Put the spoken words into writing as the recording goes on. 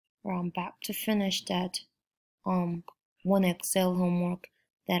Or I'm about to finish that one Excel homework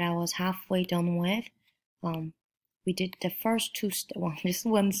that I was halfway done with. We did the first two well, just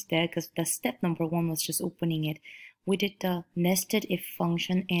one step, because the step number one was just opening it. We did the nested if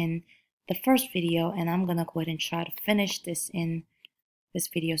function in the first video, and I'm gonna go ahead and try to finish this in this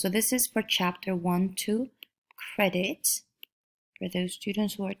video. So this is for chapter 1 to credit for those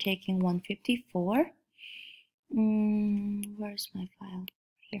students who are taking 154. Where's my file?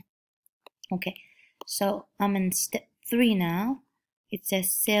 Here. Okay, so I'm in step 3 now. It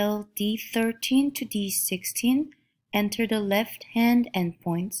says cell D13 to D16. Enter the left-hand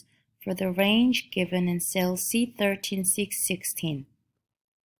endpoints for the range given in cell C13, C16.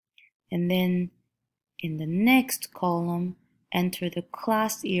 And then in the next column, enter the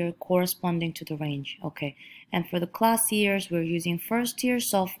class year corresponding to the range. Okay, and for the class years, we're using first year,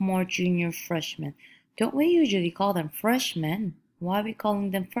 sophomore, junior, freshman. Don't we usually call them freshmen? Why are we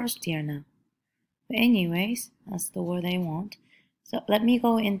calling them first year now? But anyways, that's the word I want. So let me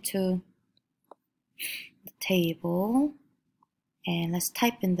go into the table and let's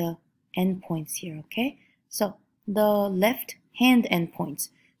type in the endpoints here, okay? So the left hand endpoints.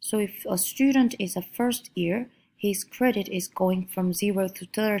 So if a student is a first year, his credit is going from 0 to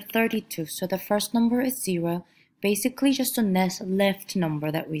 32. So the first number is 0, basically just the next left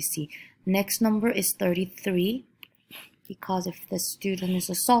number that we see. Next number is 33, because if the student is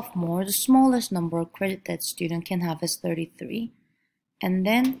a sophomore, the smallest number of credit that student can have is 33. And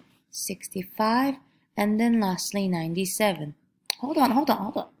then 65, and then lastly 97. Hold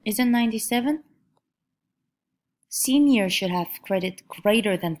on. Is it 97? Senior should have credit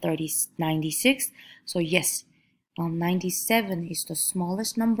greater than 96. So yes, 97 is the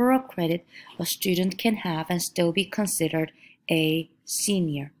smallest number of credit a student can have and still be considered a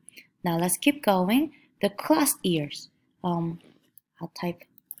senior. Now let's keep going. The class years. I'll type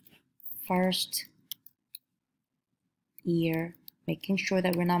first year, making sure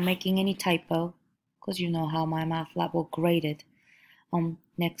that we're not making any typo, because you know how my math lab will grade it.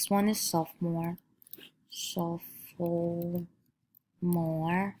 Next one is sophomore.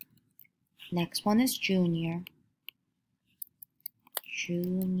 Next one is junior.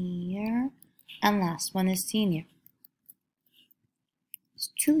 And last one is senior. It's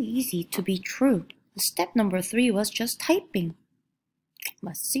too easy to be true. Step number 3 was just typing.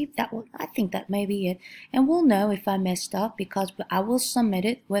 Let's see if that will, I think that may be it. And we'll know if I messed up because I will submit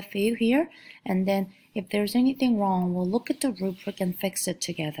it with you here. And then if there's anything wrong, we'll look at the rubric and fix it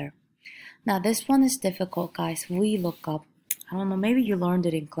together. Now this one is difficult, guys. Vlookup. I don't know, maybe you learned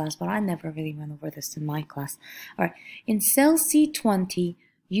it in class, but I never really went over this in my class. All right, in cell C20,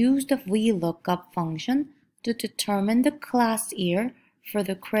 use the Vlookup function to determine the class year for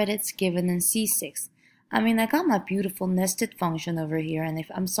the credits given in C6. I mean, I got my beautiful nested function over here, and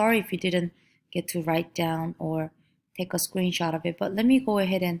I'm sorry if you didn't get to write down or take a screenshot of it, but let me go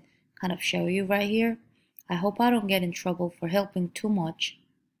ahead and kind of show you right here. I hope I don't get in trouble for helping too much,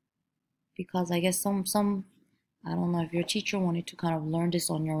 because I guess some I don't know if your teacher wanted to kind of learn this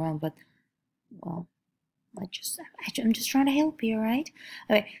on your own, but well, I'm just trying to help you, right?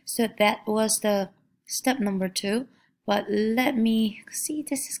 Okay, so that was the step number 2. But let me see,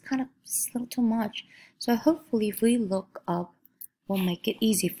 this is kind of a little too much. So hopefully if we look up, we'll make it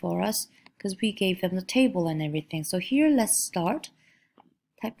easy for us because we gave them the table and everything. So here, let's start.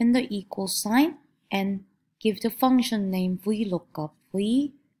 Type in the equal sign and give the function name Vlookup.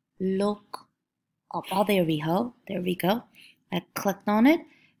 Vlookup. Oh, there we go. I clicked on it.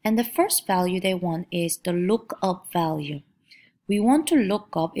 And the first value they want is the lookup value. We want to look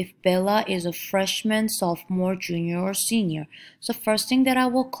up if Bella is a freshman, sophomore, junior, or senior. So first thing that I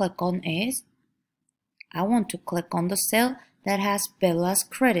will click on is, I want to click on the cell that has Bella's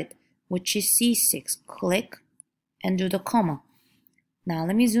credit, which is C6. Click and do the comma. Now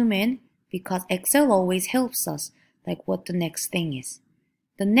let me zoom in because Excel always helps us, like what the next thing is.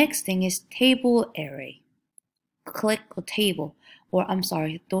 The next thing is table array. Click a table, or I'm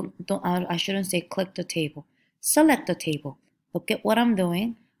sorry, I shouldn't say click the table. Select the table. Look at what I'm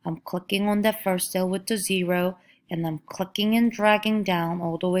doing. I'm clicking on that first cell with the 0, and I'm clicking and dragging down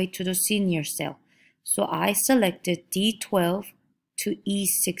all the way to the senior cell. So I selected D12 to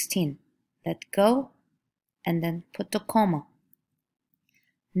E16. Let go, and then put the comma.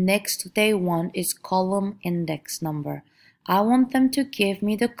 Next they want is column index number. I want them to give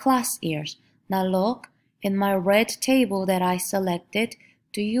me the class years. Now look, in my red table that I selected,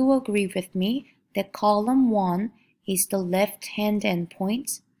 do you agree with me that column 1 is the left-hand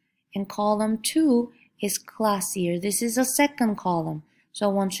endpoints, and column 2 is class year. This is a second column, so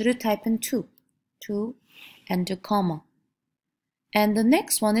I want you to type in 2, and do comma. And the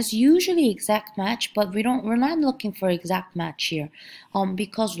next one is usually exact match, but we're not looking for exact match here.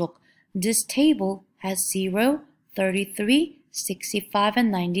 Because look, this table has 0, 33, 65,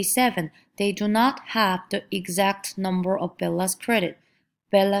 and 97. They do not have the exact number of Bella's credit.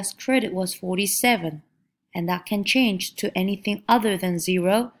 Bella's credit was 47, and that can change to anything other than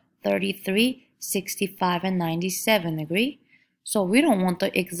 0, 33, 65, and 97. Agree? So we don't want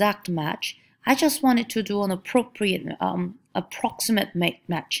the exact match. I just wanted to do an appropriate, approximate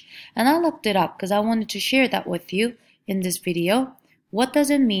match. And I looked it up because I wanted to share that with you in this video. What does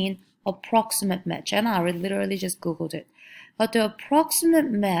it mean, approximate match? And I literally just Googled it. But the approximate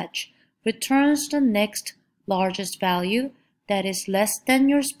match returns the next largest value that is less than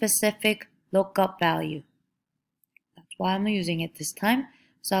your specific lookup value. That's why I'm using it this time.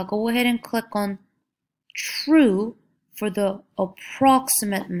 So I'll go ahead and click on true for the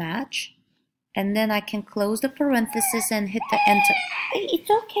approximate match. And then I can close the parenthesis and hit the enter. It's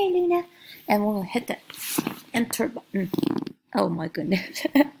okay, Luna. And we'll hit the enter button. Oh my goodness.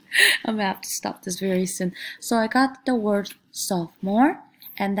 I'm gonna have to stop this very soon. So I got the word sophomore.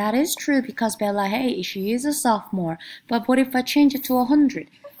 And that is true because Bella, hey, she is a sophomore. But what if I change it to 100?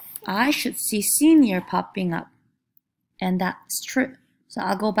 I should see senior popping up. And that's true. So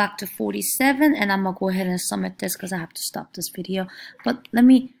I'll go back to 47 and I'm gonna go ahead and submit this because I have to stop this video. But let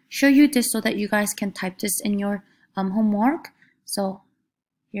me show you this so that you guys can type this in your homework. So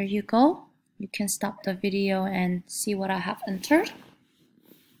here you go. You can stop the video and see what I have entered.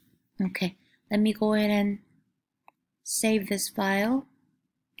 Okay, let me go ahead and save this file.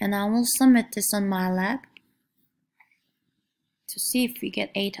 And I will submit this on my lab to see if we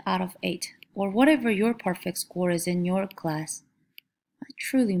get 8 out of 8 or whatever your perfect score is in your class. I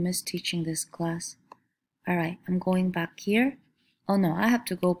truly miss teaching this class. Alright, I'm going back here. Oh no, I have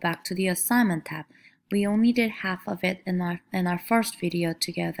to go back to the assignment tab. We only did half of it in our first video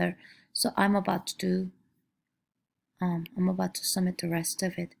together. So I'm about to submit the rest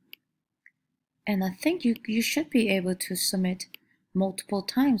of it. And I think you should be able to submit multiple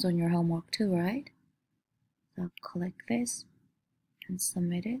times on your homework too, right? So I'll click this and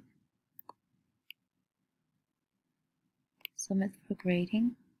submit it. Submit for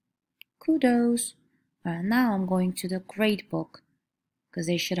grading. Kudos. Alright, now I'm going to the grade book because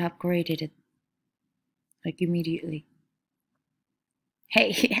they should have graded it like immediately.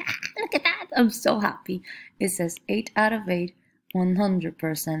 Hey, look at that! I'm so happy. It says 8 out of 8,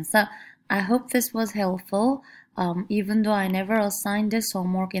 100%. So I hope this was helpful. Even though I never assigned this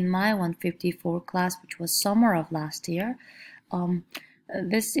homework in my 154 class, which was summer of last year,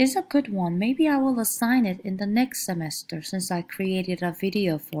 this is a good one. Maybe I will assign it in the next semester since I created a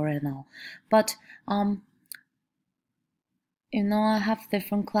video for it now. But, you know, I have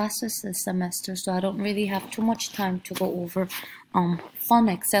different classes this semester, so I don't really have too much time to go over fun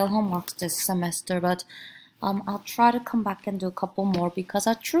Excel homeworks this semester. But I'll try to come back and do a couple more because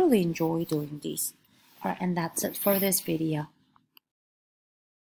I truly enjoy doing these. Alright, and that's it for this video.